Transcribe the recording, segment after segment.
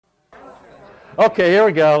Okay, here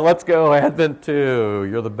we go. Let's go. Advent 2.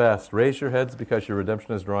 You're the best. Raise your heads because your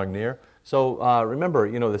redemption is drawing near. So remember,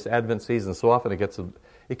 this Advent season, so often it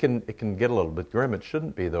can get a little bit grim. It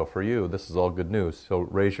shouldn't be, though, for you. This is all good news. So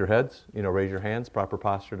raise your heads, raise your hands, proper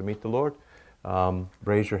posture to meet the Lord.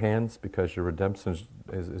 Raise your hands because your redemption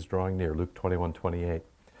is drawing near. Luke 21:28.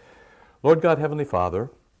 Lord God, Heavenly Father,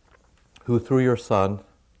 who through your Son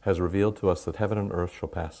has revealed to us that heaven and earth shall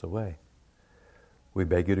pass away, we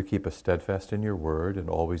beg you to keep us steadfast in your word and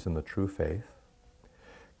always in the true faith.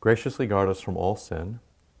 Graciously guard us from all sin,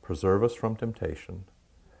 preserve us from temptation,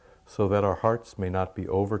 so that our hearts may not be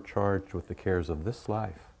overcharged with the cares of this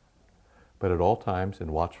life, but at all times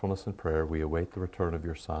in watchfulness and prayer we await the return of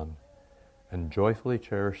your Son and joyfully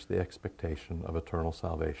cherish the expectation of eternal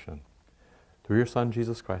salvation. Through your Son,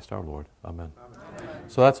 Jesus Christ our Lord. Amen.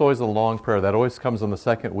 So that's always a long prayer. That always comes on the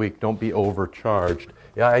second week. Don't be overcharged.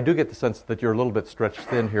 Yeah, I do get the sense that you're a little bit stretched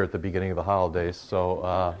thin here at the beginning of the holidays.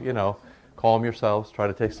 So, calm yourselves. Try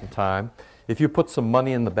to take some time. If you put some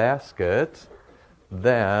money in the basket,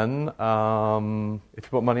 then if you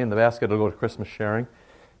put money in the basket, it'll go to Christmas sharing.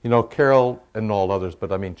 Carol and all others,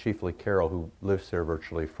 but I mean chiefly Carol, who lives here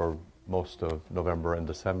virtually for most of November and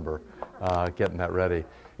December, getting that ready.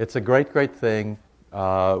 It's a great, great thing.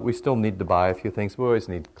 We still need to buy a few things. We always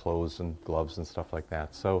need clothes and gloves and stuff like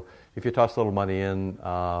that. So if you toss a little money in,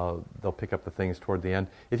 they'll pick up the things toward the end.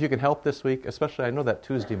 If you can help this week, especially I know that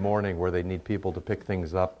Tuesday morning where they need people to pick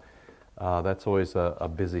things up, that's always a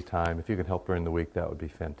busy time. If you can help during the week, that would be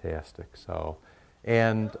fantastic. So,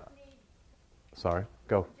 sorry,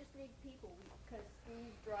 go. Just need people because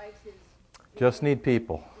Steve drives his... Just need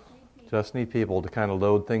people. Just need people to kind of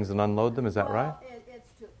load things and unload them. Is that right? It's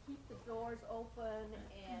to keep the doors open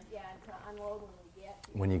and to unload when we get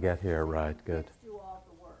here. When you get here, right? Good. Do all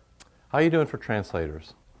the work. How are you doing for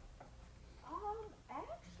translators?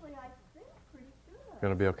 Actually, I think pretty good.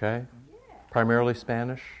 Going to be okay? Yeah. Primarily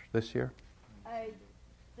Spanish this year?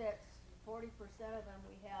 That's 40% of them.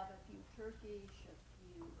 We have a few Turkish, a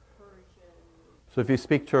few Persian. So if you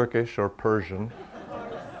speak Turkish or Persian,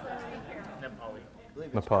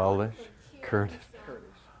 Nepali, Kurdish.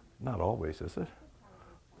 Not always, is it?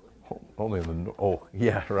 Only in the... Oh,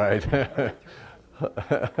 yeah, right.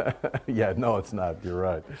 Yeah, no, it's not. You're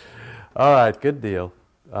right. All right, good deal.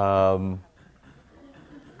 We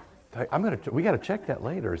got to check that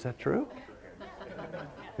later. Is that true?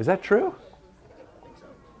 Is that true?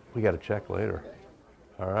 We got to check later.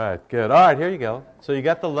 All right, good. All right, here you go. So you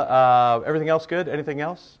got the everything else good? Anything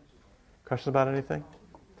else? Questions about anything?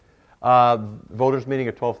 Voters meeting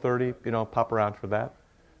at 12:30. Pop around for that.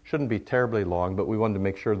 Shouldn't be terribly long, but we wanted to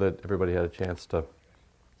make sure that everybody had a chance to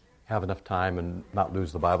have enough time and not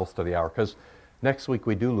lose the Bible study hour. Because next week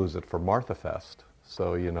we do lose it for Martha Fest.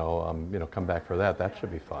 So come back for that. That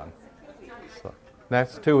should be fun. So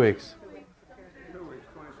next 2 weeks.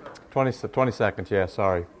 22nd, yeah,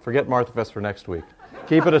 sorry. Forget Martha Fest for next week.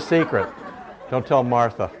 Keep it a secret. Don't tell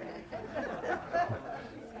Martha.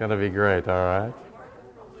 It's going to be great, all right?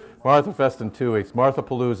 Martha Fest in 2 weeks. Martha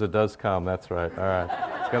Palooza does come, that's right. All right.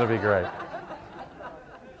 It's going to be great. Hey, Pastor,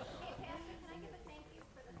 can I give a thank you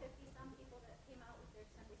for the 50-some people that came out with their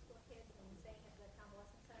Sunday school kids and sang at the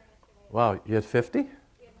Convalescent Center yesterday? Wow, you had 50? We had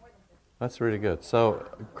more than 50. That's really good. So,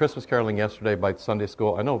 Christmas caroling yesterday by Sunday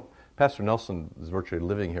school. I know Pastor Nelson is virtually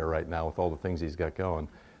living here right now with all the things he's got going.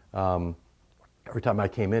 Every time I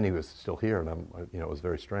came in, he was still here, and it was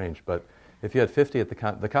very strange. But if you had 50 at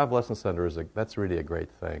the Convalescent Center, that's really a great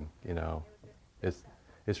thing.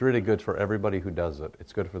 It's really good for everybody who does it.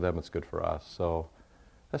 It's good for them. It's good for us. So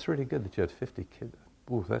that's really good that you had 50 kids.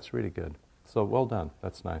 Ooh, that's really good. So well done.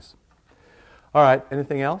 That's nice. All right.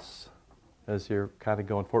 Anything else as you're kind of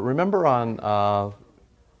going forward? Remember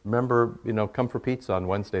come for pizza on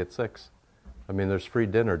Wednesday at 6. I mean, there's free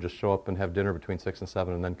dinner. Just show up and have dinner between 6 and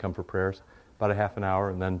 7, and then come for prayers. About a half an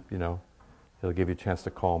hour, and then it'll give you a chance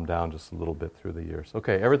to calm down just a little bit through the years.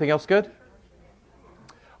 Okay, everything else good?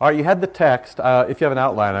 All right, you had the text. If you have an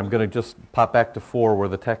outline, I'm going to just pop back to 4 where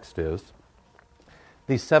the text is.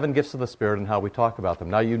 These 7 gifts of the Spirit and how we talk about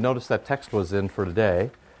them. Now, you notice that text was in for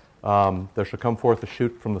today. There shall come forth a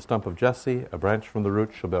shoot from the stump of Jesse, a branch from the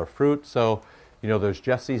root shall bear fruit. So, there's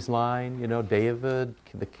Jesse's line, David,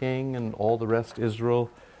 the king, and all the rest,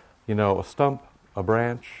 Israel. A stump, a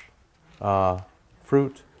branch,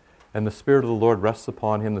 fruit. And the Spirit of the Lord rests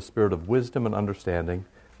upon him, the Spirit of wisdom and understanding,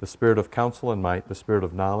 the Spirit of counsel and might, the Spirit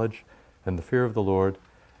of knowledge and the fear of the Lord,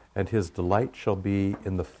 and his delight shall be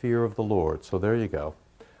in the fear of the Lord. So there you go.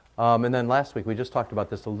 And then last week we just talked about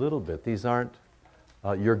this a little bit. These aren't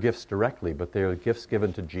your gifts directly, but they are gifts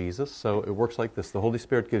given to Jesus. So it works like this. The Holy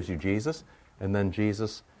Spirit gives you Jesus, and then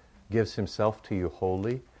Jesus gives himself to you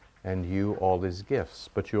wholly, and you all his gifts.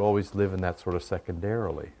 But you always live in that sort of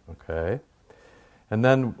secondarily, okay? And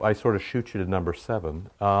then I sort of shoot you to number 7.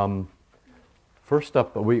 First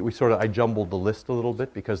up, I jumbled the list a little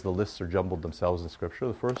bit because the lists are jumbled themselves in Scripture.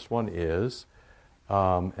 The first one is,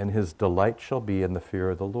 and his delight shall be in the fear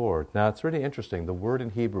of the Lord. Now, it's really interesting. The word in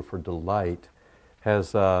Hebrew for delight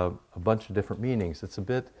has a bunch of different meanings. It's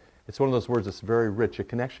one of those words that's very rich. It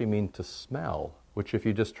can actually mean to smell, which if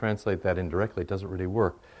you just translate that indirectly, it doesn't really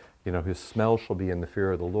work. His smell shall be in the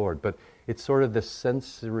fear of the Lord. But it's sort of this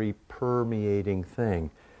sensory permeating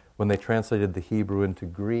thing. When they translated the Hebrew into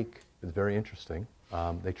Greek, it's very interesting.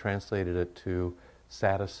 They translated it to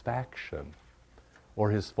satisfaction,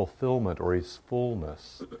 or his fulfillment, or his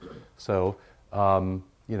fullness. So,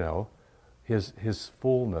 his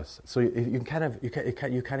fullness. So you kind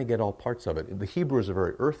of get all parts of it. The Hebrews are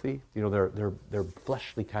very earthy. They're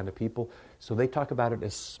fleshly kind of people. So they talk about it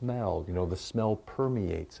as smell. The smell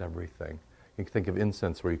permeates everything. You can think of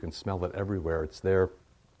incense where you can smell it everywhere. It's there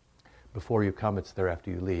before you come. It's there after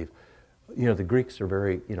you leave. The Greeks are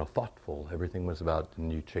very thoughtful. Everything was about,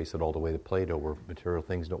 and you chase it all the way to Plato, where material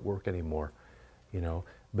things don't work anymore.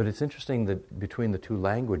 But it's interesting that between the two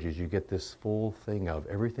languages, you get this full thing of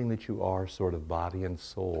everything that you are, sort of body and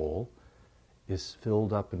soul, is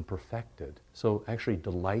filled up and perfected. So actually,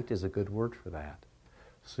 delight is a good word for that.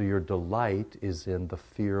 So your delight is in the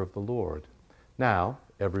fear of the Lord. Now,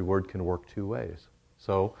 every word can work two ways.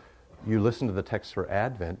 So you listen to the text for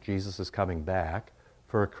Advent, Jesus is coming back.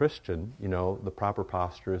 For a Christian, the proper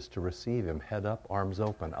posture is to receive him, head up, arms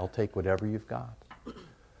open. I'll take whatever you've got.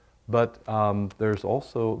 But there's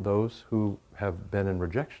also those who have been in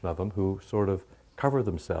rejection of him who sort of cover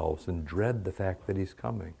themselves and dread the fact that he's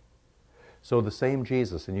coming. So the same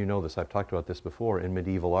Jesus, and you know this, I've talked about this before, in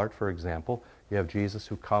medieval art, for example, you have Jesus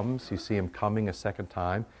who comes, you see him coming a second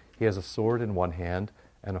time, he has a sword in one hand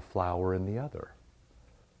and a flower in the other.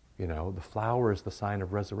 The flower is the sign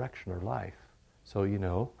of resurrection or life. So,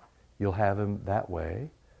 you'll have him that way.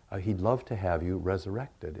 He'd love to have you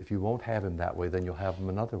resurrected. If you won't have him that way, then you'll have him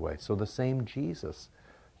another way. So the same Jesus,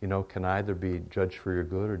 can either be judged for your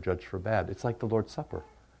good or judged for bad. It's like the Lord's Supper.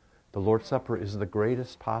 The Lord's Supper is the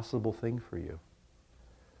greatest possible thing for you.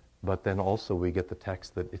 But then also we get the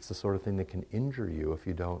text that it's the sort of thing that can injure you if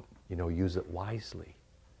you don't, use it wisely.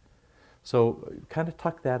 So kind of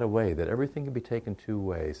tuck that away, that everything can be taken two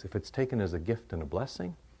ways. If it's taken as a gift and a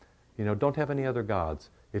blessing, don't have any other gods.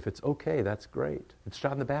 If it's okay, that's great. It's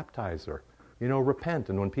John the Baptizer. Repent.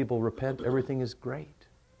 And when people repent, everything is great.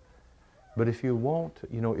 But if you won't,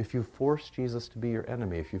 if you force Jesus to be your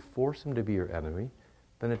enemy, if you force him to be your enemy,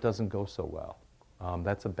 then it doesn't go so well.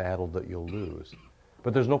 That's a battle that you'll lose.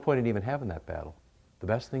 But there's no point in even having that battle. The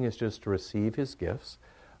best thing is just to receive his gifts.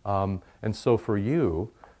 And so for you,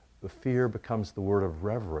 the fear becomes the word of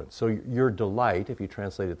reverence. So your delight, if you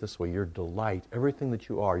translate it this way, your delight, everything that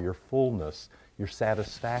you are, your fullness, your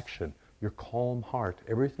satisfaction, your calm heart,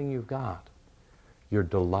 everything you've got, your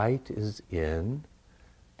delight is in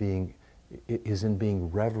being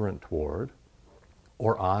reverent toward,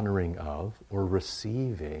 or honoring of, or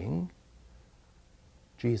receiving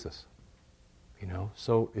Jesus.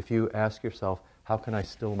 So if you ask yourself, how can I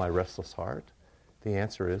still my restless heart? The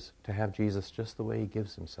answer is to have Jesus just the way he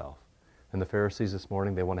gives himself. And the Pharisees this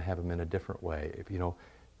morning, they want to have him in a different way.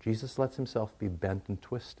 Jesus lets himself be bent and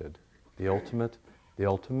twisted. The ultimate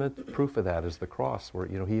proof of that is the cross, where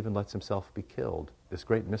he even lets himself be killed. This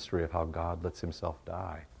great mystery of how God lets himself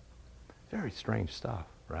die. Very strange stuff,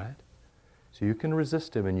 right? So you can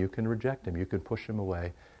resist him and you can reject him. You can push him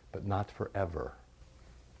away, but not forever,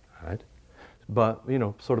 right? But,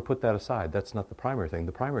 sort of put that aside. That's not the primary thing.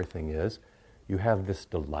 The primary thing is you have this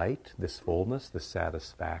delight, this fullness, this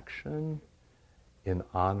satisfaction in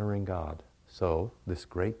honoring God. So, this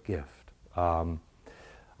great gift.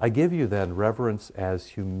 I give you then reverence as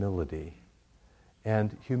humility.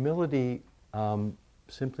 And humility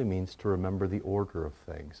simply means to remember the order of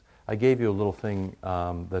things. I gave you a little thing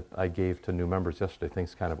that I gave to new members yesterday.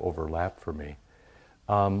 Things kind of overlap for me.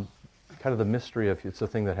 Kind of the mystery of, it's the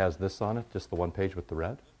thing that has this on it, just the one page with the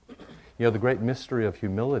red. The great mystery of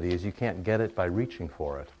humility is you can't get it by reaching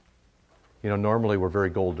for it. Normally we're very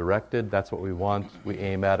goal-directed. That's what we want. We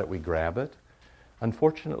aim at it. We grab it.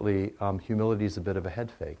 Unfortunately, humility is a bit of a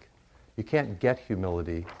head fake. You can't get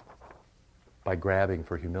humility by grabbing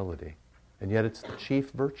for humility. And yet it's the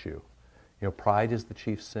chief virtue. Pride is the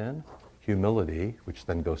chief sin. Humility, which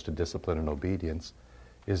then goes to discipline and obedience,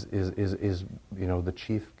 is the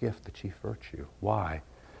chief gift, the chief virtue. Why?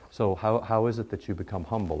 So how is it that you become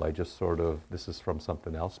humble? I just this is from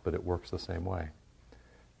something else, but it works the same way.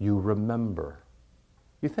 You remember.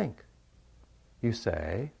 You think. You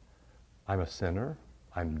say, I'm a sinner,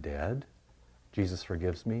 I'm dead, Jesus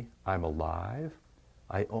forgives me, I'm alive,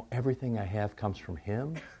 everything I have comes from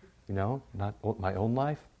him, not my own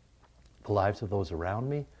life, the lives of those around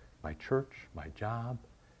me, my church, my job.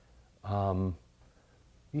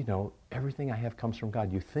 Everything I have comes from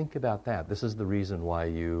God. You think about that. This is the reason why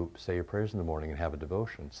you say your prayers in the morning and have a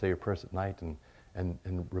devotion. Say your prayers at night and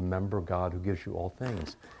remember God who gives you all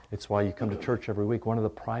things. It's why you come to church every week. One of the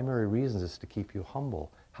primary reasons is to keep you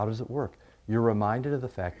humble. How does it work? You're reminded of the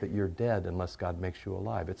fact that you're dead unless God makes you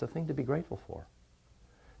alive. It's a thing to be grateful for.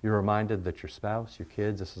 You're reminded that your spouse, your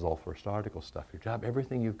kids, this is all first article stuff, your job,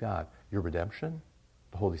 everything you've got, your redemption,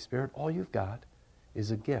 the Holy Spirit, all you've got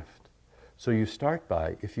is a gift. So you start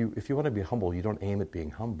by, if you want to be humble, you don't aim at being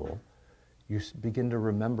humble. You begin to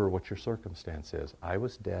remember what your circumstance is. I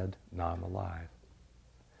was dead, now I'm alive.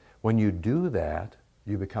 When you do that,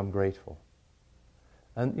 you become grateful.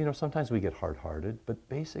 And sometimes we get hard-hearted, but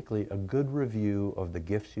basically a good review of the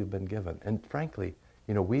gifts you've been given. And frankly,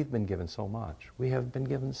 we've been given so much. We have been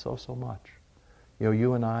given so much.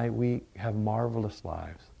 You and I, we have marvelous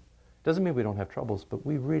lives. Doesn't mean we don't have troubles, but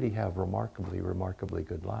we really have remarkably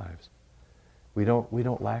good lives. We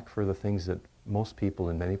don't lack for the things that most people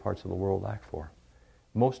in many parts of the world lack for.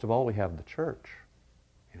 Most of all, we have the church.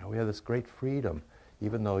 We have this great freedom,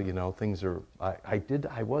 even though, things are,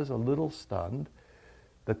 I was a little stunned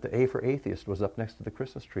that the A for Atheist was up next to the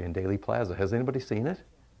Christmas tree in Daly Plaza. Has anybody seen it?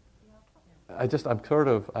 I'm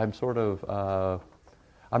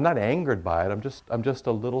not angered by it. I'm just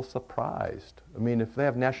a little surprised. I mean, if they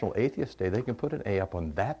have National Atheist Day, they can put an A up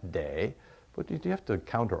on that day. But do you have to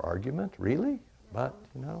counter-argument? Really? But,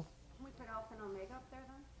 Can we put Alpha and Omega up there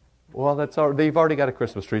then? Well, they've already got a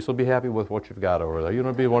Christmas tree, so be happy with what you've got over there. You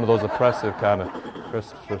don't be one of those oppressive kind of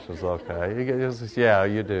Christmas, okay. Yeah,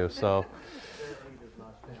 you do. So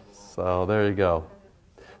there you go.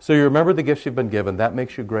 So you remember the gifts you've been given. That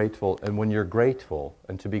makes you grateful. And when you're grateful,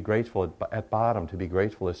 and to be grateful, at bottom, to be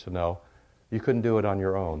grateful is to know you couldn't do it on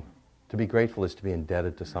your own. To be grateful is to be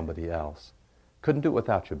indebted to somebody else. Couldn't do it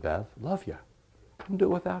without you, Bev. Love you. Couldn't do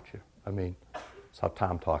it without you. I mean, that's how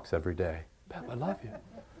Tom talks every day. Bev, I love you.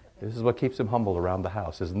 This is what keeps him humble around the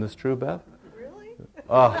house. Isn't this true, Bev? Really?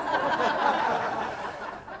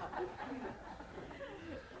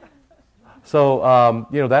 So,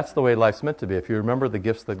 that's the way life's meant to be. If you remember the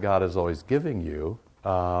gifts that God is always giving you,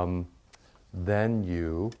 then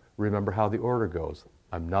you remember how the order goes.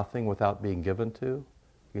 I'm nothing without being given to,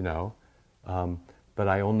 but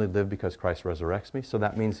I only live because Christ resurrects me. So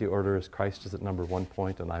that means the order is Christ is at number 1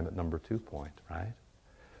 point and I'm at number 2 point, right?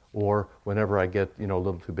 Or whenever I get, a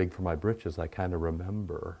little too big for my britches, I kind of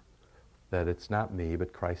remember that it's not me,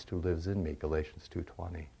 but Christ who lives in me, Galatians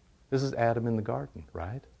 2:20. This is Adam in the garden,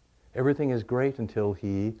 right? Everything is great until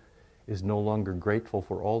he is no longer grateful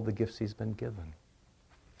for all the gifts he's been given.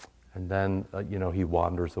 And then, he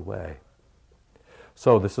wanders away.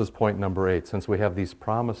 So this is point number 8. Since we have these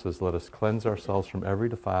promises, let us cleanse ourselves from every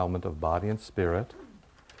defilement of body and spirit.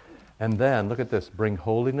 And then, look at this, bring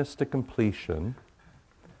holiness to completion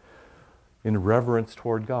in reverence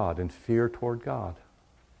toward God, in fear toward God.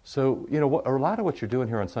 So, a lot of what you're doing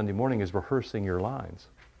here on Sunday morning is rehearsing your lines,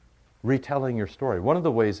 retelling your story. One of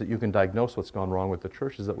the ways that you can diagnose what's gone wrong with the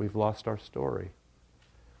church is that we've lost our story.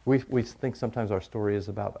 We think sometimes our story is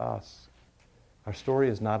about us. Our story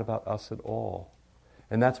is not about us at all.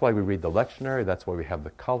 And that's why we read the lectionary, that's why we have the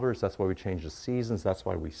colors, that's why we change the seasons, that's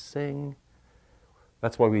why we sing,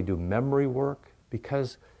 that's why we do memory work,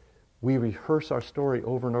 because we rehearse our story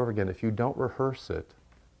over and over again. If you don't rehearse it,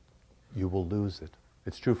 you will lose it.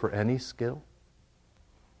 It's true for any skill.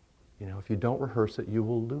 If you don't rehearse it, you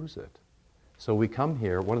will lose it. So we come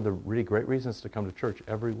here, one of the really great reasons to come to church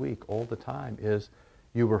every week, all the time, is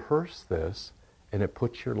you rehearse this and it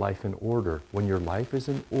puts your life in order. When your life is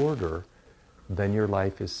in order, then your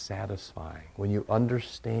life is satisfying. When you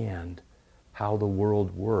understand how the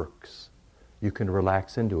world works, you can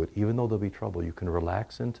relax into it. Even though there'll be trouble, you can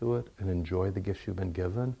relax into it and enjoy the gifts you've been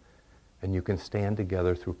given, and you can stand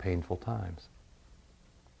together through painful times.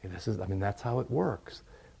 That's how it works.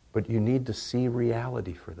 But you need to see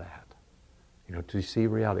reality for that. To see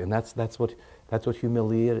reality. And that's what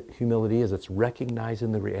humility is. It's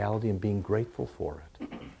recognizing the reality and being grateful for it.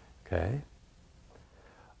 Okay?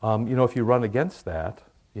 If you run against that,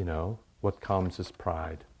 what comes is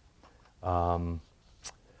pride.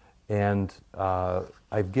 And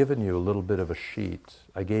I've given you a little bit of a sheet.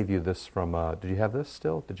 I gave you this from, did you have this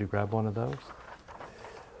still? Did you grab one of those?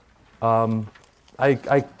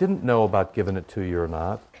 I didn't know about giving it to you or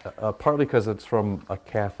not, partly because it's from a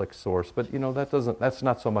Catholic source, but that's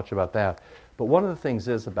not so much about that. But one of the things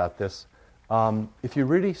is about this, if you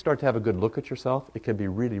really start to have a good look at yourself, it can be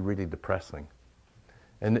really, really depressing.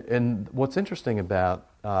 And what's interesting about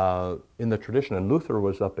in the tradition, and Luther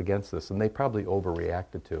was up against this, and they probably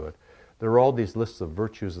overreacted to it. There were all these lists of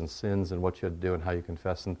virtues and sins and what you had to do and how you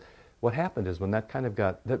confess. And what happened is when that kind of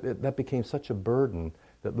that became such a burden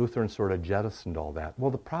that Lutherans sort of jettisoned all that.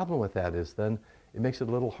 Well, the problem with that is then it makes it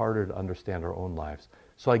a little harder to understand our own lives.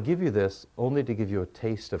 So I give you this only to give you a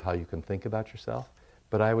taste of how you can think about yourself,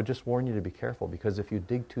 but I would just warn you to be careful, because if you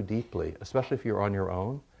dig too deeply, especially if you're on your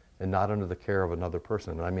own and not under the care of another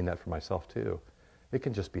person, and I mean that for myself too, it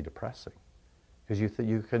can just be depressing, because you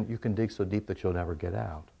can dig so deep that you'll never get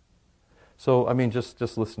out. So I mean, just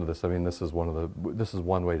listen to this. I mean, this is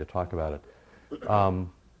one way to talk about it.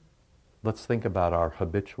 Let's think about our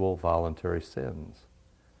habitual voluntary sins.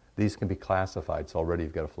 These can be classified, so already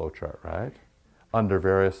you've got a flow chart, right? Under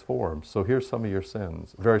various forms. So here's some of your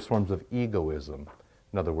sins. Various forms of egoism,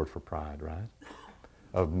 another word for pride, right?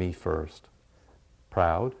 Of me first.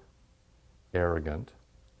 Proud, arrogant,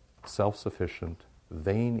 self-sufficient,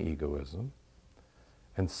 vain egoism,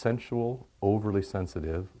 and sensual, overly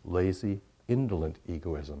sensitive, lazy, indolent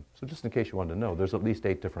egoism. So just in case you wanted to know, there's at least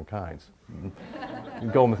 8 different kinds. You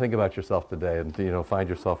can go and think about yourself today and find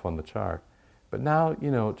yourself on the chart. But now,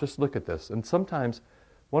 just look at this. And sometimes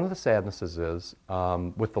one of the sadnesses is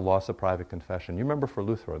with the loss of private confession. You remember for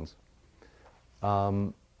Lutherans,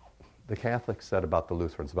 the Catholics said about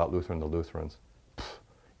Luther and the Lutherans,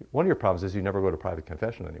 one of your problems is you never go to private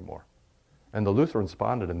confession anymore. And the Lutherans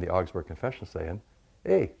responded in the Augsburg Confession saying,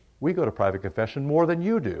 hey, we go to private confession more than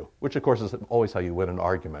you do, which of course is always how you win an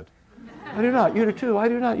argument. I do not, you do too, I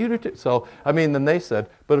do not, you do too. So, then they said,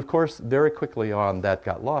 but of course, very quickly on that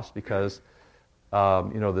got lost because,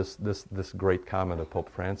 this great comment of Pope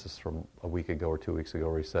Francis from a week ago or 2 weeks ago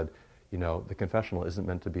where he said, the confessional isn't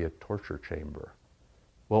meant to be a torture chamber.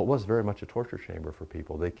 Well, it was very much a torture chamber for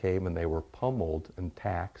people. They came and they were pummeled and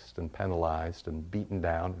taxed and penalized and beaten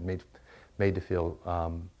down and made to feel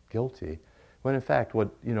guilty. When in fact,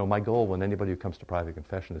 my goal when anybody who comes to private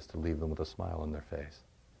confession is to leave them with a smile on their face.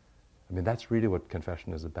 That's really what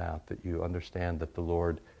confession is about, that you understand that the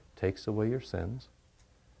Lord takes away your sins,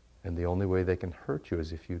 and the only way they can hurt you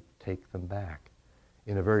is if you take them back.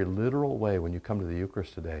 In a very literal way, when you come to the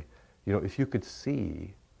Eucharist today, if you could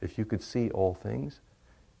see all things,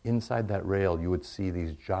 inside that rail you would see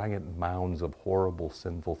these giant mounds of horrible,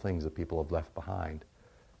 sinful things that people have left behind.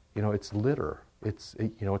 It's litter, it's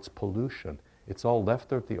pollution. It's all left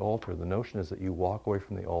there at the altar. The notion is that you walk away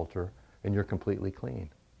from the altar and you're completely clean.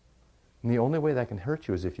 And the only way that can hurt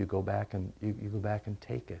you is if you go back and you go back and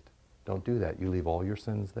take it. Don't do that. You leave all your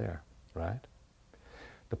sins there, right?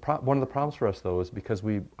 One of the problems for us, though, is because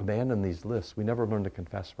we abandon these lists, we never learn to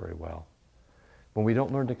confess very well. When we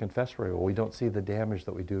don't learn to confess very well, we don't see the damage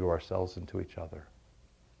that we do to ourselves and to each other.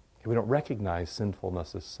 We don't recognize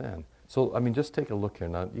sinfulness as sin. So, just take a look here.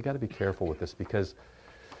 Now, you got to be careful with this because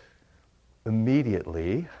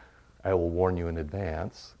immediately, I will warn you in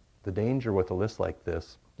advance, the danger with a list like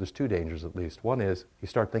this, there's 2 dangers at least. One is you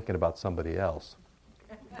start thinking about somebody else.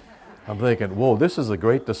 I'm thinking, whoa, this is a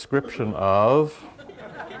great description of,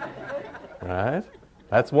 right?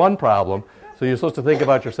 That's one problem. So you're supposed to think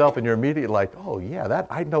about yourself and you're immediately like, oh yeah, that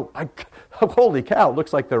I know, holy cow, it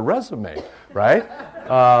looks like their resume, right?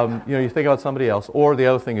 You think about somebody else. Or the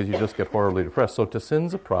other thing is you just get horribly depressed. So to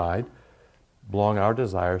sins of pride belong our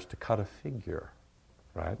desires to cut a figure,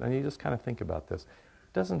 right? And you just kind of think about this.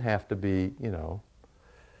 It doesn't have to be,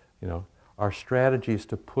 our strategy is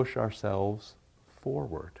to push ourselves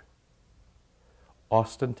forward.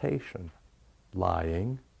 Ostentation,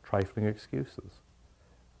 lying, trifling excuses,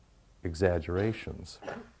 exaggerations,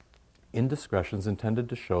 indiscretions intended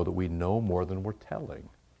to show that we know more than we're telling,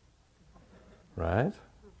 right?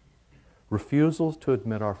 Refusals to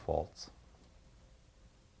admit our faults,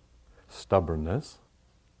 stubbornness,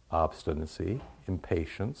 obstinacy,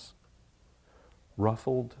 impatience,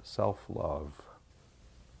 ruffled self-love.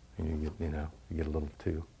 And you get a little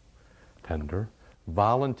too tender.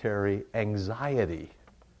 Voluntary anxiety.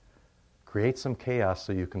 Create some chaos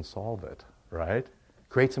so you can solve it, right?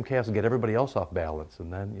 Create some chaos and get everybody else off balance,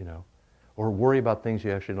 and then, or worry about things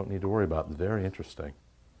you actually don't need to worry about. It's very interesting.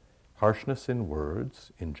 Harshness in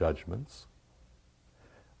words, in judgments.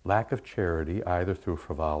 Lack of charity, either through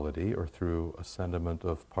frivolity or through a sentiment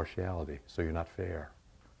of partiality. So you're not fair,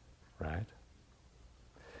 right?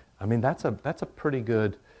 That's a pretty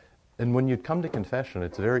good. And when you come to confession,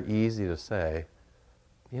 it's very easy to say,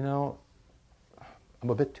 I'm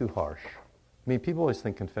a bit too harsh. People always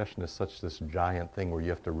think confession is such this giant thing where you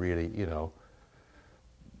have to really,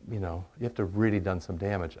 you have to have really done some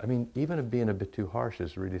damage. I mean, even if being a bit too harsh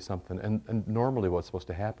is really something, and normally what's supposed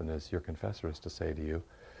to happen is your confessor is to say to you,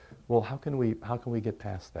 well, how can we get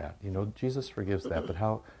past that? Jesus forgives that, but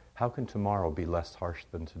how can tomorrow be less harsh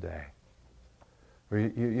than today?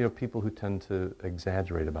 Or people who tend to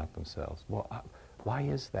exaggerate about themselves. Well, why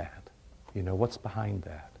is that? What's behind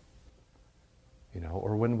that?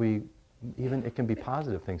 Or when it can be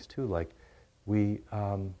positive things too, like we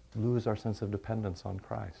lose our sense of dependence on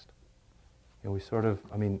Christ.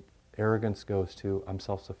 Arrogance goes to, I'm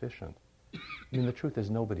self-sufficient. The truth is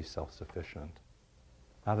nobody's self-sufficient.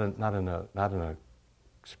 Not in a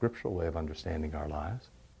scriptural way of understanding our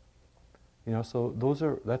lives.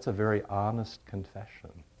 So that's a very honest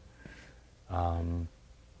confession. So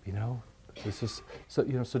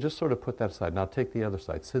just sort of put that aside. Now take the other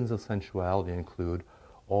side. Sins of sensuality include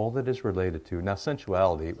all that is related to. Now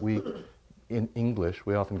sensuality, in English,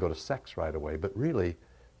 we often go to sex right away, but really,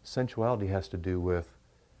 sensuality has to do with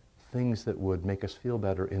things that would make us feel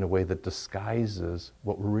better in a way that disguises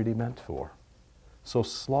what we're really meant for. So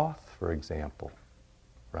sloth, for example,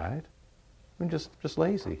 right? Just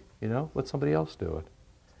lazy, let somebody else do it.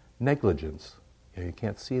 Negligence, you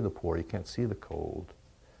can't see the poor, you can't see the cold.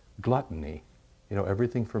 Gluttony,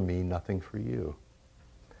 everything for me, nothing for you.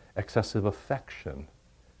 Excessive affection.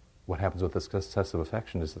 What happens with this excessive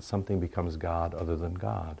affection is that something becomes God other than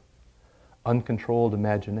God. Uncontrolled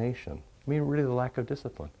imagination. Really the lack of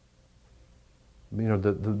discipline.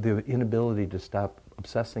 The inability to stop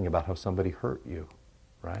obsessing about how somebody hurt you,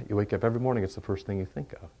 right? You wake up every morning, it's the first thing you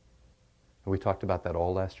think of. And we talked about that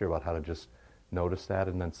all last year, about how to just notice that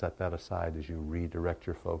and then set that aside as you redirect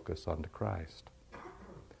your focus onto Christ.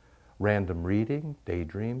 Random reading,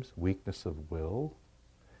 daydreams, weakness of will.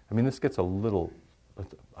 This gets a little.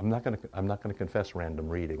 I'm not going to confess random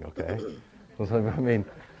reading, okay? Because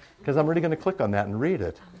I'm really going to click on that and read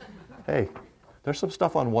it. Hey, there's some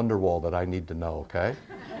stuff on Wonderwall that I need to know, okay?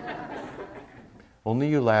 Only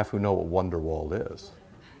you laugh who know what Wonderwall is.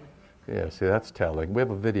 Yeah, see, that's telling. We have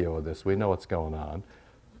a video of this. We know what's going on.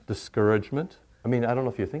 Discouragement. I don't know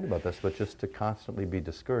if you think about this, but just to constantly be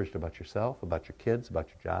discouraged about yourself, about your kids, about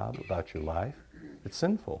your job, about your life, it's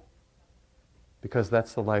sinful. Because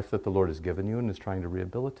that's the life that the Lord has given you and is trying to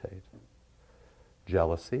rehabilitate.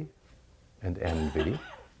 Jealousy and envy,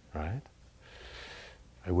 right?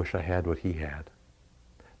 I wish I had what he had.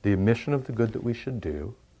 The omission of the good that we should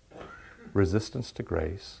do, resistance to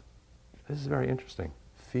grace. This is very interesting.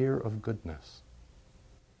 Fear of goodness.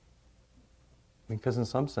 Because in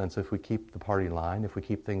some sense, if we keep the party line, if we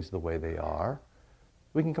keep things the way they are,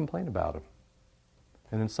 we can complain about them.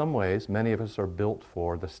 And in some ways, many of us are built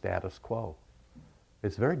for the status quo.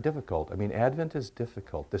 It's very difficult. Advent is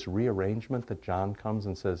difficult. This rearrangement that John comes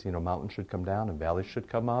and says, mountains should come down and valleys should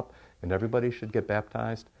come up, and everybody should get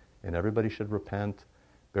baptized, and everybody should repent,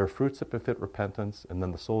 bear fruits that befit repentance, and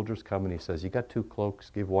then the soldiers come and he says, you got 2 cloaks,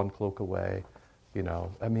 give 1 cloak away.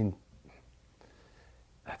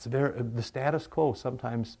 That's the status quo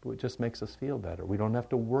sometimes just makes us feel better. We don't have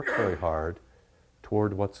to work very hard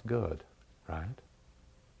toward what's good, right?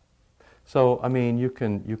 So, you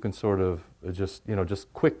can sort of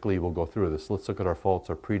just quickly we'll go through this. Let's look at our faults,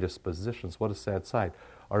 our predispositions. What a sad sight.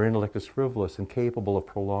 Our intellect is frivolous, incapable of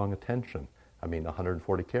prolonged attention.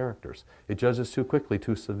 140 characters. It judges too quickly,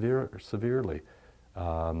 too severely.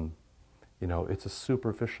 It's a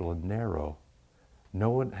superficial and narrow. No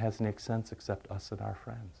one has any sense except us and our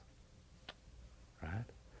friends, right?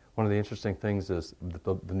 One of the interesting things is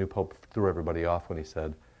the new Pope threw everybody off when he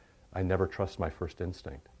said, I never trust my first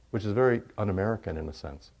instinct, which is very un-American in a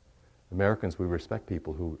sense. Americans, we respect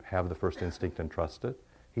people who have the first instinct and trust it.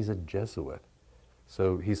 He's a Jesuit,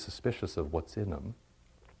 so he's suspicious of what's in him.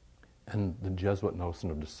 And the Jesuit notion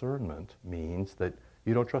of discernment means that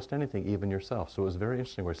you don't trust anything, even yourself. So it was very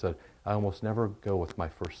interesting where he said, I almost never go with my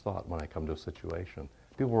first thought when I come to a situation.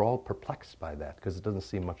 People were all perplexed by that because it doesn't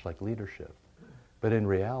seem much like leadership. But in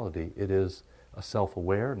reality, it is a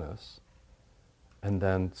self-awareness and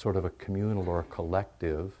then sort of a communal or a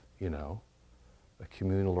collective,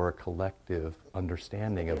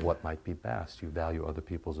 understanding of what might be best. You value other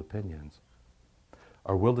people's opinions.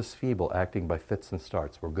 Our will is feeble, acting by fits and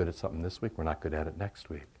starts. We're good at something this week, we're not good at it next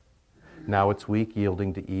week. Now it's weak,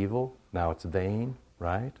 yielding to evil. Now it's vain,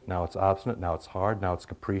 right? Now it's obstinate, now it's hard, now it's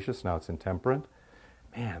capricious, now it's intemperate.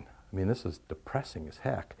 Man, this is depressing as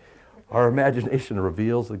heck. Our imagination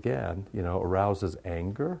reveals again, arouses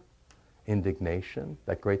anger, indignation,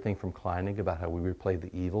 that great thing from Kleinig about how we replay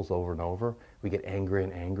the evils over and over. We get angrier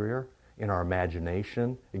and angrier. In our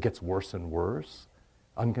imagination, it gets worse and worse.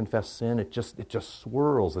 Unconfessed sin, it just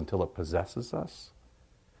swirls until it possesses us.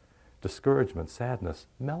 discouragement, sadness,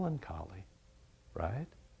 melancholy, right?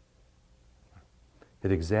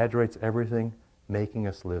 It exaggerates everything, making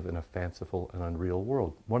us live in a fanciful and unreal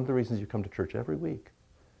world. One of the reasons you come to church every week,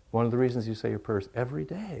 one of the reasons you say your prayers every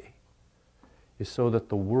day, is so that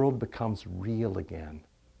the world becomes real again.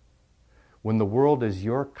 When the world is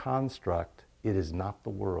your construct, it is not the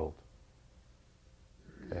world.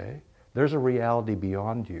 Okay? There's a reality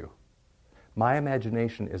beyond you. My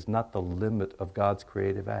imagination is not the limit of God's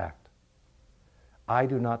creative act. I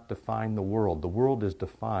do not define the world. The world is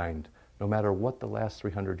defined, no matter what the last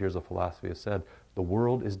 300 years of philosophy has said, the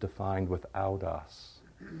world is defined without us.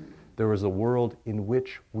 There is a world in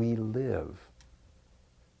which we live,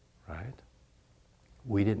 right?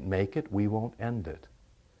 We didn't make it, we won't end it.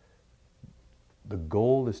 The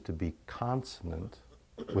goal is to be consonant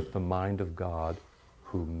with the mind of God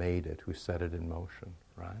who made it, who set it in motion,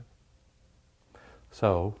 right?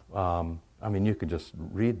 So, you could just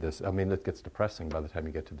read this. It gets depressing by the time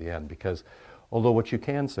you get to the end, because although what you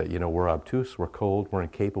can say, we're obtuse, we're cold, we're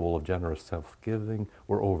incapable of generous self-giving,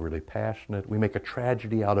 we're overly passionate, we make a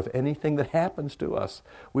tragedy out of anything that happens to us.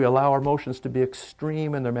 We allow our emotions to be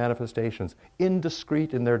extreme in their manifestations,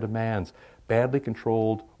 indiscreet in their demands, badly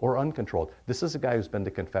controlled or uncontrolled. This is a guy who's been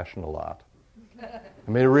to confession a lot. It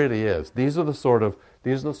really is. These are the sort of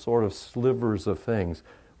slivers of things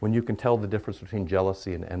when you can tell the difference between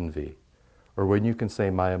jealousy and envy. Or when you can say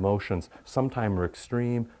my emotions sometimes are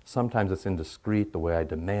extreme, sometimes it's indiscreet, the way I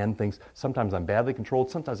demand things, sometimes I'm badly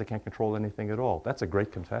controlled, sometimes I can't control anything at all. That's a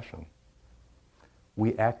great confession.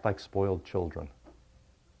 We act like spoiled children.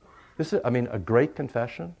 A great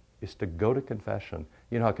confession is to go to confession.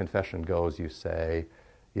 You know how confession goes, you say,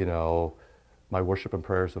 my worship and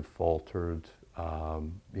prayers have faltered,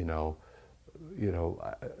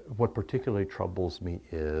 what particularly troubles me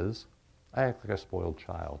is I act like a spoiled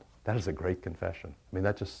child. That is a great confession.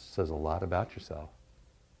 That just says a lot about yourself.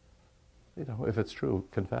 If it's true,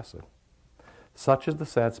 confess it. Such is the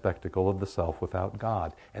sad spectacle of the self without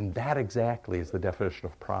God. And that exactly is the definition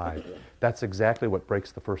of pride. That's exactly what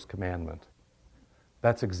breaks the first commandment.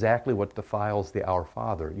 That's exactly what defiles the Our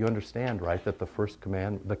Father. You understand, right, that the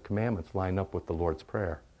commandments line up with the Lord's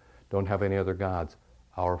Prayer. Don't have any other gods.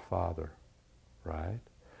 Our Father, right?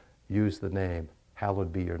 Use the name.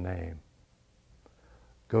 Hallowed be your name.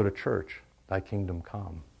 Go to church. Thy kingdom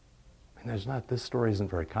come. This story isn't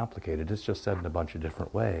very complicated. It's just said in a bunch of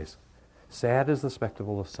different ways. Sad is the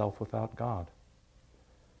spectacle of self without God.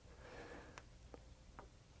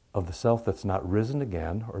 Of the self that's not risen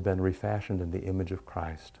again or been refashioned in the image of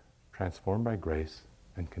Christ, transformed by grace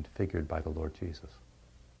and configured by the Lord Jesus.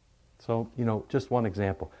 So, just one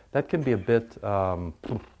example. That can be a bit,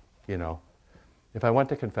 if I went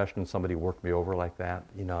to confession and somebody worked me over like that,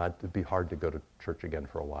 it'd be hard to go to church again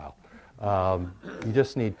for a while. You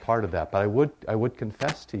just need part of that. But I would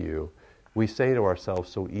confess to you, we say to ourselves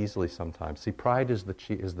so easily sometimes, see, pride is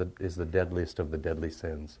the deadliest of the deadly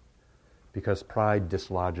sins, because pride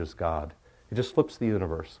dislodges God. It just flips the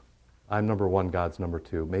universe. I'm number one, God's number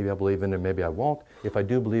two. Maybe I believe in him, maybe I won't. If I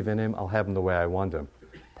do believe in him, I'll have him the way I want him.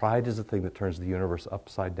 Pride is the thing that turns the universe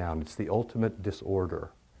upside down. It's the ultimate disorder,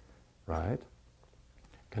 right?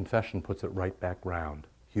 Confession puts it right back round.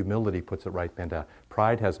 Humility puts it right back down.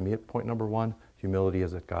 Pride has me at point number one. Humility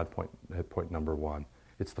is at God at point number one.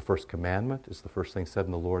 It's the first commandment. It's the first thing said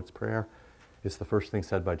in the Lord's Prayer. It's the first thing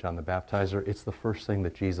said by John the Baptizer. It's the first thing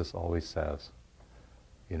that Jesus always says.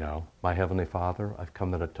 My Heavenly Father, I've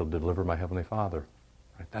come to deliver my Heavenly Father.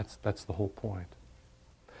 Right? That's the whole point.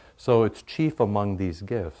 So it's chief among these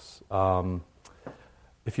gifts.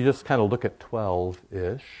 If you just kind of look at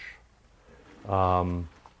 12-ish,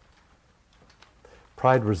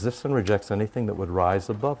 pride resists and rejects anything that would rise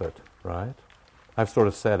above it, right? I've sort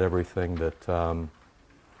of said everything that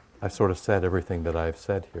I've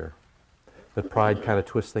said here. That pride kind of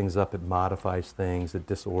twists things up, it modifies things, it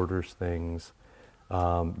disorders things,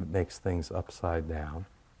 it makes things upside down.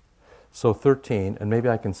 So 13, and maybe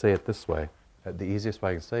I can say it this way, the easiest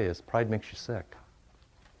way I can say is pride makes you sick.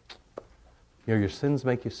 Your sins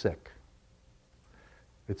make you sick.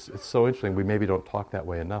 It's so interesting, we maybe don't talk that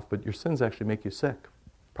way enough, but your sins actually make you sick.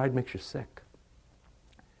 Pride makes you sick.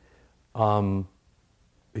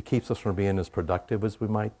 It keeps us from being as productive as we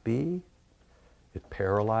might be. It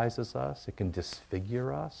paralyzes us. It can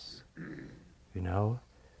disfigure us. It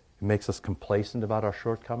makes us complacent about our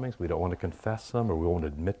shortcomings. We don't want to confess them or we won't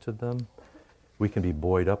admit to them. We can be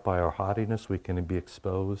buoyed up by our haughtiness. We can be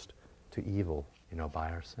exposed to evil, by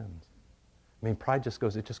our sins. Pride just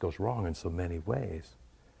goes wrong in so many ways.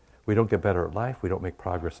 We don't get better at life. We don't make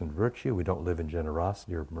progress in virtue. We don't live in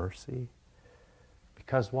generosity or mercy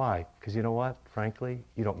Because why? Because you know what? Frankly,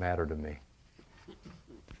 you don't matter to me.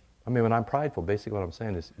 I mean, when I'm prideful, basically what I'm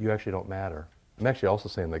saying is you actually don't matter. I'm actually also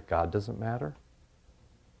saying that God doesn't matter.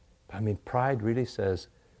 I mean, pride really says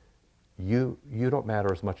you don't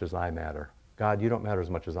matter as much as I matter. God, you don't matter as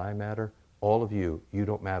much as I matter. All of you, you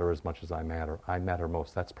don't matter as much as I matter. I matter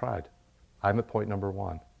most. That's pride. I'm at point number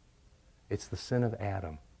 1. It's the sin of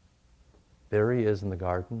Adam. There he is in the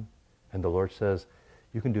garden, and the Lord says,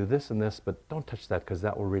 you can do this and this, but don't touch that because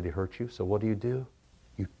that will really hurt you. So what do?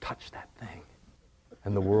 You touch that thing,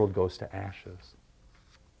 and the world goes to ashes.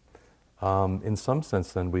 In some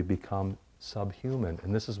sense, then, we become subhuman.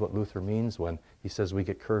 And this is what Luther means when he says we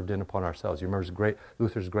get curved in upon ourselves. You remember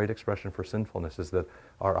Luther's great expression for sinfulness is that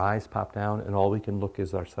our eyes pop down and all we can look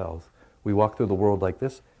is ourselves. We walk through the world like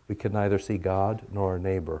this, we can neither see God nor our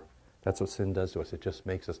neighbor. That's what sin does to us. It just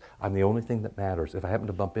makes us, I'm the only thing that matters. If I happen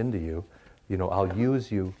to bump into you, I'll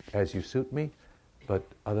use you as you suit me, but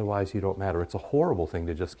otherwise you don't matter. It's a horrible thing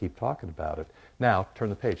to just keep talking about it. Now, turn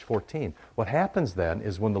to page 14. What happens then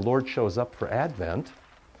is when the Lord shows up for Advent,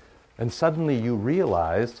 and suddenly you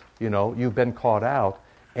realize, you've been caught out,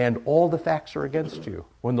 and all the facts are against you.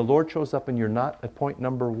 When the Lord shows up and you're not at point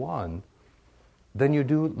number 1, then you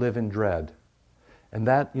do live in dread. And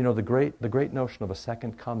that, the great notion of a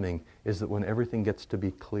second coming is that when everything gets to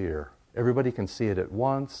be clear, everybody can see it at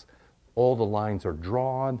once, all the lines are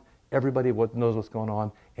drawn, everybody knows what's going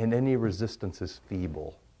on, and any resistance is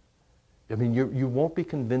feeble. I mean, you won't be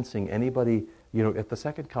convincing anybody, at the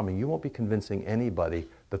second coming, you won't be convincing anybody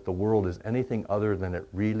that the world is anything other than it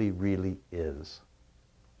really, really is.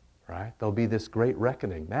 Right? There'll be this great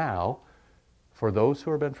reckoning. Now, for those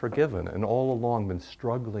who have been forgiven and all along been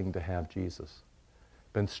struggling to have Jesus,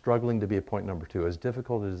 been struggling to be at point number 2, as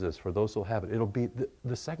difficult as it is, for those who will have it, it'll be,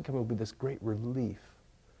 the second coming will be this great relief.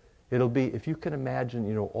 It'll be, if you can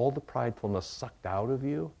imagine, all the pridefulness sucked out of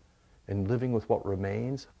you and living with what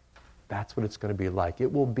remains, that's what it's going to be like.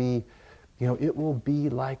 It will be, it will be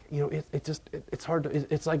like, it's hard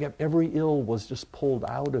to, it's like if every ill was just pulled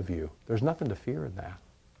out of you. There's nothing to fear in that.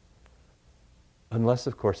 Unless,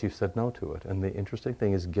 of course, you've said no to it. And the interesting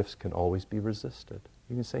thing is gifts can always be resisted.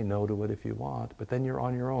 You can say no to it if you want, but then you're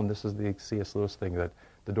on your own. This is the C.S. Lewis thing, that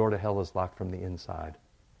the door to hell is locked from the inside.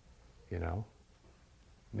 I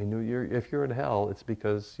mean, if you're in hell, it's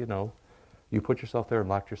because, you put yourself there and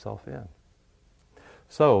locked yourself in.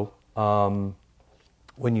 So,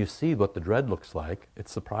 when you see what the dread looks like,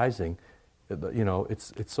 it's surprising.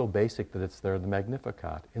 It's so basic that it's there in the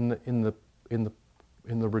Magnificat. In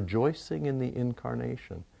the rejoicing in the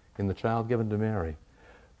incarnation, in the child given to Mary,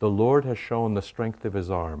 the Lord has shown the strength of his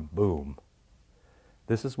arm. Boom.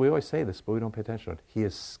 We always say this, but we don't pay attention to it. He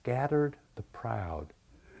has scattered the proud.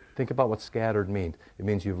 Think about what scattered means. It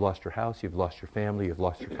means you've lost your house, you've lost your family, you've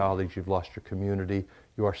lost your colleagues, you've lost your community.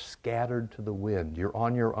 You are scattered to the wind. You're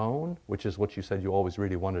on your own, which is what you said you always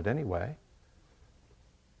really wanted anyway.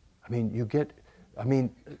 I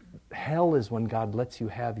mean, hell is when God lets you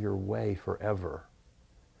have your way forever.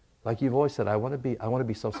 Like you've always said, I want to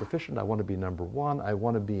be self-sufficient, I want to be number 1, I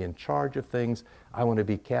want to be in charge of things, I want to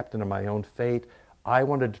be captain of my own fate, I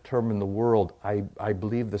want to determine the world. I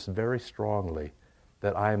believe this very strongly,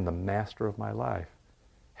 that I am the master of my life.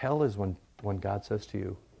 Hell is when God says to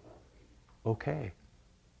you, okay.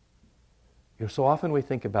 So often we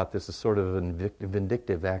think about this as sort of a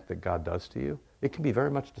vindictive act that God does to you. It can be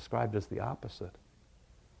very much described as the opposite.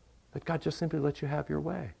 That God just simply lets you have your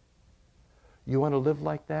way. You want to live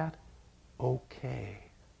like that? Okay.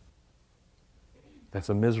 That's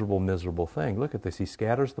a miserable, miserable thing. Look at this. He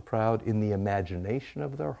scatters the proud in the imagination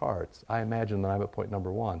of their hearts. I imagine that I'm at point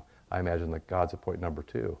number 1. I imagine that God's at point number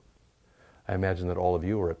 2. I imagine that all of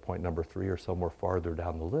you are at point number 3 or somewhere farther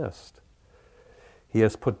down the list. He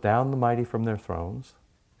has put down the mighty from their thrones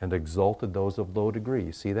and exalted those of low degree.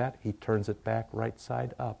 You see that? He turns it back right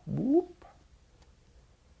side up. Whoop.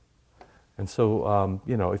 And so,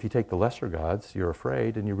 if you take the lesser gods, you're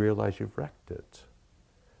afraid and you realize you've wrecked it.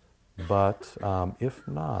 But if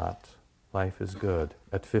not, life is good.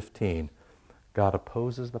 At 15, God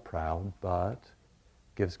opposes the proud, but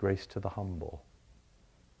gives grace to the humble.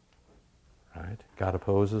 Right? God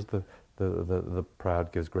opposes the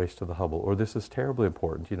proud, gives grace to the humble. Or this is terribly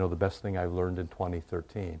important. The best thing I've learned in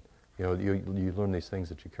 2013. You learn these things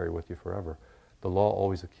that you carry with you forever. The law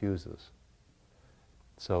always accuses.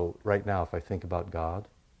 So right now, if I think about God,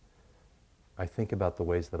 I think about the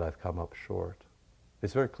ways that I've come up short.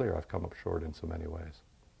 It's very clear I've come up short in so many ways.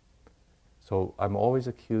 So I'm always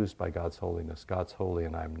accused by God's holiness. God's holy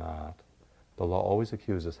and I'm not. The law always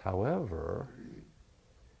accuses. However,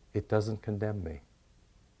 it doesn't condemn me.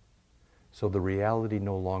 So the reality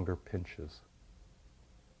no longer pinches.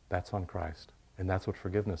 That's on Christ. And that's what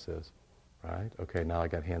forgiveness is, right? Okay, now I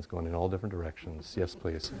got hands going in all different directions. Yes,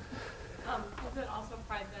 please. Is it also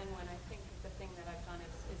pride then when I think the thing that I've done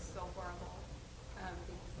is so horrible?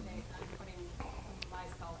 Because I'm putting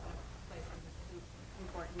myself in a place of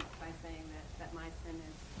importance by saying that my sin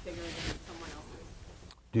is bigger than someone else's.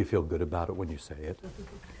 Do you feel good about it when you say it?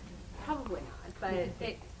 Probably not, but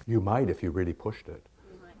it You might if you really pushed it.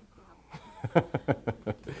 might.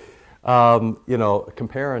 Yeah.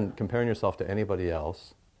 Comparing yourself to anybody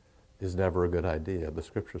else is never a good idea. The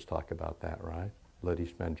scriptures talk about that, right? Let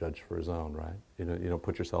each man judge for his own, right? You don't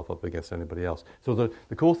put yourself up against anybody else. So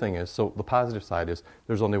the cool thing is, so the positive side is,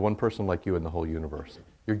 there's only one person like you in the whole universe.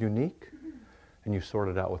 You're unique, and you sort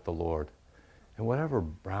it out with the Lord. And whatever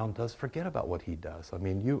Brown does, forget about what he does. I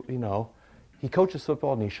mean, he coaches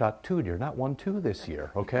football and he shot 2. You're not 1-2 this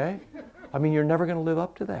year, okay? I mean, you're never going to live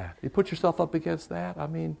up to that. You put yourself up against that, I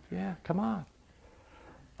mean, yeah, come on.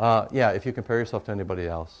 If you compare yourself to anybody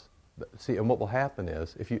else, see, and what will happen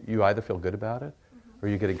is, if you either feel good about it, or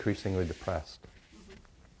you get increasingly depressed.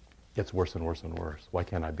 It gets worse and worse and worse. Why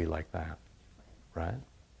can't I be like that? Right?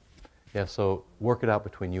 Yeah, so work it out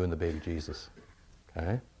between you and the baby Jesus.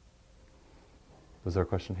 Okay? Was there a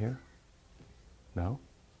question here? No?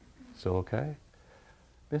 Still okay?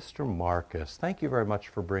 Mr. Marcus, thank you very much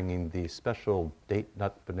for bringing the special date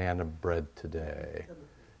nut banana bread today.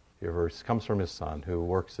 Your verse comes from his son, who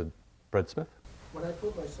works at Breadsmith. When I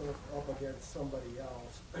put myself up against somebody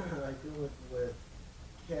else, I do it with,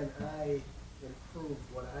 can I improve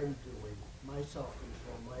what I'm doing, my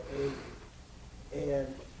self-control, my aim,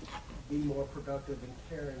 and be more productive and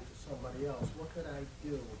caring to somebody else? What could I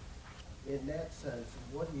do in that sense?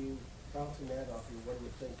 What do you, bouncing that off you, what do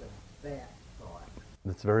you think of that thought?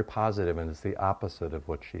 It's very positive, and it's the opposite of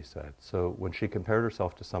what she said. So when she compared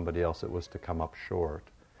herself to somebody else, it was to come up short.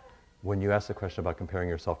 When you ask the question about comparing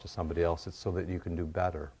yourself to somebody else, it's so that you can do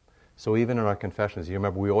better. So even in our confessions, you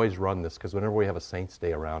remember we always run this, because whenever we have a saints'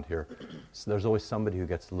 day around here, so there's always somebody who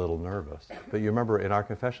gets a little nervous. But you remember in our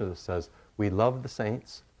confessions it says, we love the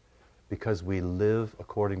saints because we live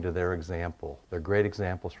according to their example. They're great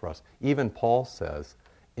examples for us. Even Paul says,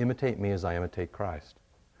 imitate me as I imitate Christ.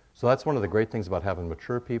 So that's one of the great things about having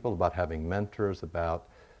mature people, about having mentors, about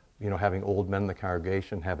having old men in the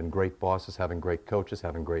congregation, having great bosses, having great coaches,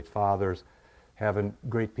 having great fathers, having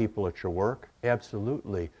great people at your work.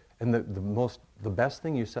 Absolutely. And the best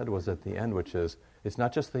thing you said was at the end, which is, it's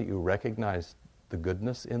not just that you recognize the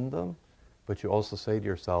goodness in them, but you also say to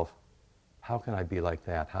yourself, how can I be like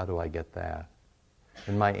that? How do I get that?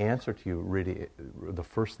 And my answer to you, really, the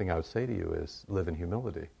first thing I would say to you is live in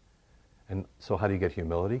humility. And so how do you get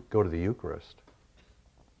humility? Go to the Eucharist.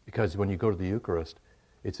 Because when you go to the Eucharist,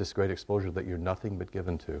 it's this great exposure that you're nothing but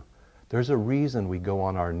given to. There's a reason we go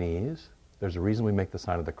on our knees. There's a reason we make the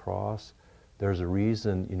sign of the cross. There's a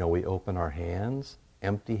reason, we open our hands,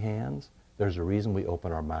 empty hands. There's a reason we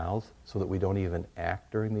open our mouths so that we don't even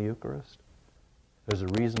act during the Eucharist. There's a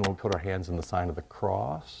reason we put our hands in the sign of the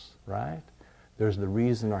cross, right? There's the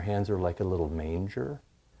reason our hands are like a little manger.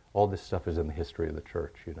 All this stuff is in the history of the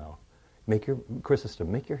church,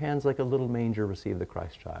 Chrysostom, make your hands like a little manger, receive the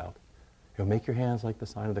Christ child. Make your hands like the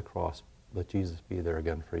sign of the cross. Let Jesus be there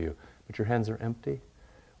again for you. But your hands are empty.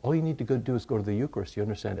 All you need to do is go to the Eucharist. You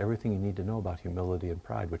understand everything you need to know about humility and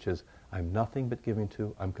pride, which is, I'm nothing but giving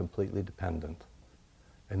to, I'm completely dependent.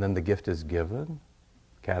 And then the gift is given,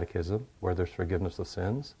 catechism, where there's forgiveness of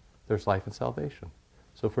sins, there's life and salvation.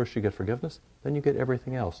 So first you get forgiveness, then you get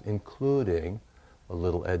everything else, including a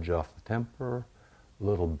little edge off the temper, a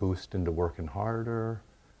little boost into working harder,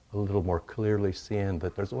 a little more clearly seeing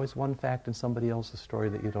that there's always one fact in somebody else's story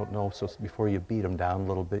that you don't know, so before you beat them down a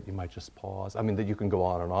little bit, you might just pause. I mean, that you can go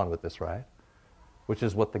on and on with this, right? Which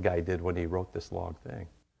is what the guy did when he wrote this long thing.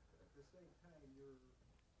 At the same time, you're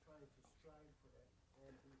trying to strive for that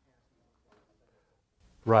and be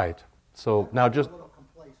happy. Right. So now just... A little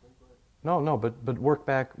complacent, but... No, but work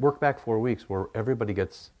back 4 weeks where everybody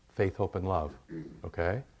gets faith, hope, and love,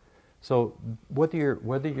 okay? So whether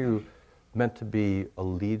you're meant to be a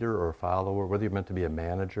leader or a follower, whether you're meant to be a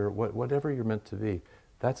manager, whatever you're meant to be,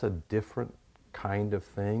 that's a different kind of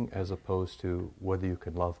thing as opposed to whether you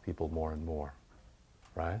can love people more and more,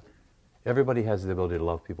 right? Everybody has the ability to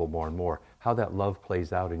love people more and more. How that love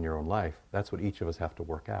plays out in your own life, that's what each of us have to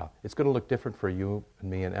work out. It's going to look different for you and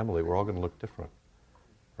me and Emily. We're all going to look different,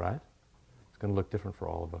 right? It's going to look different for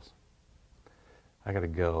all of us. I got to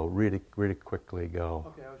go, really quickly go.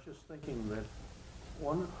 Okay, I was just thinking that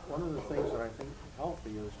one of the things that I think healthy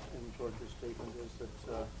is in George's statement is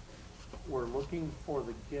that we're looking for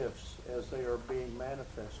the gifts as they are being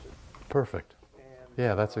manifested. Perfect. And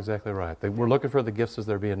Yeah, that's exactly right. We're looking for the gifts as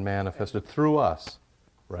they're being manifested through us,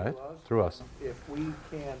 right? Through us. If we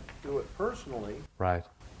can't do it personally, Right.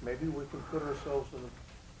 maybe we can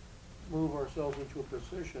move ourselves into a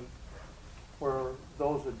position where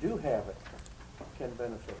those that do have it can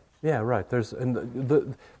benefit. Yeah, right.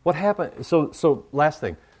 What happened? So last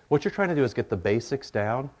thing, what you're trying to do is get the basics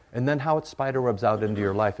down, and then how it spiderwebs out into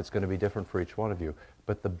your life. It's going to be different for each one of you.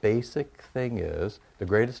 But the basic thing is the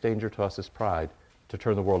greatest danger to us is pride, to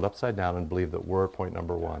turn the world upside down and believe that we're point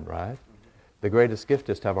number one, right? The greatest gift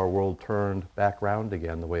is to have our world turned back round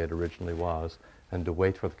again the way it originally was, and to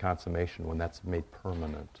wait for the consummation when that's made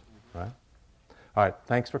permanent, right? All right,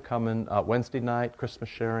 thanks for coming. Wednesday night, Christmas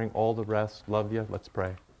sharing, all the rest. Love you. Let's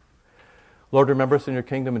pray. Lord, remember us in your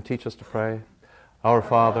kingdom and teach us to pray. Our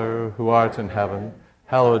Father, who art in heaven,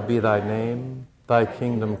 hallowed be thy name. Thy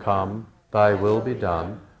kingdom come, thy will be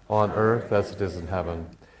done, on earth as it is in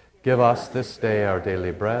heaven. Give us this day our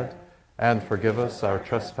daily bread, and forgive us our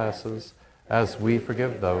trespasses, as we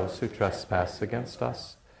forgive those who trespass against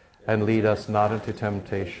us. And lead us not into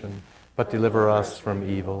temptation, but deliver us from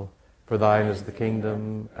evil. For thine is the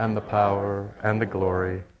kingdom, and the power, and the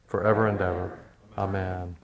glory, forever and ever. Amen.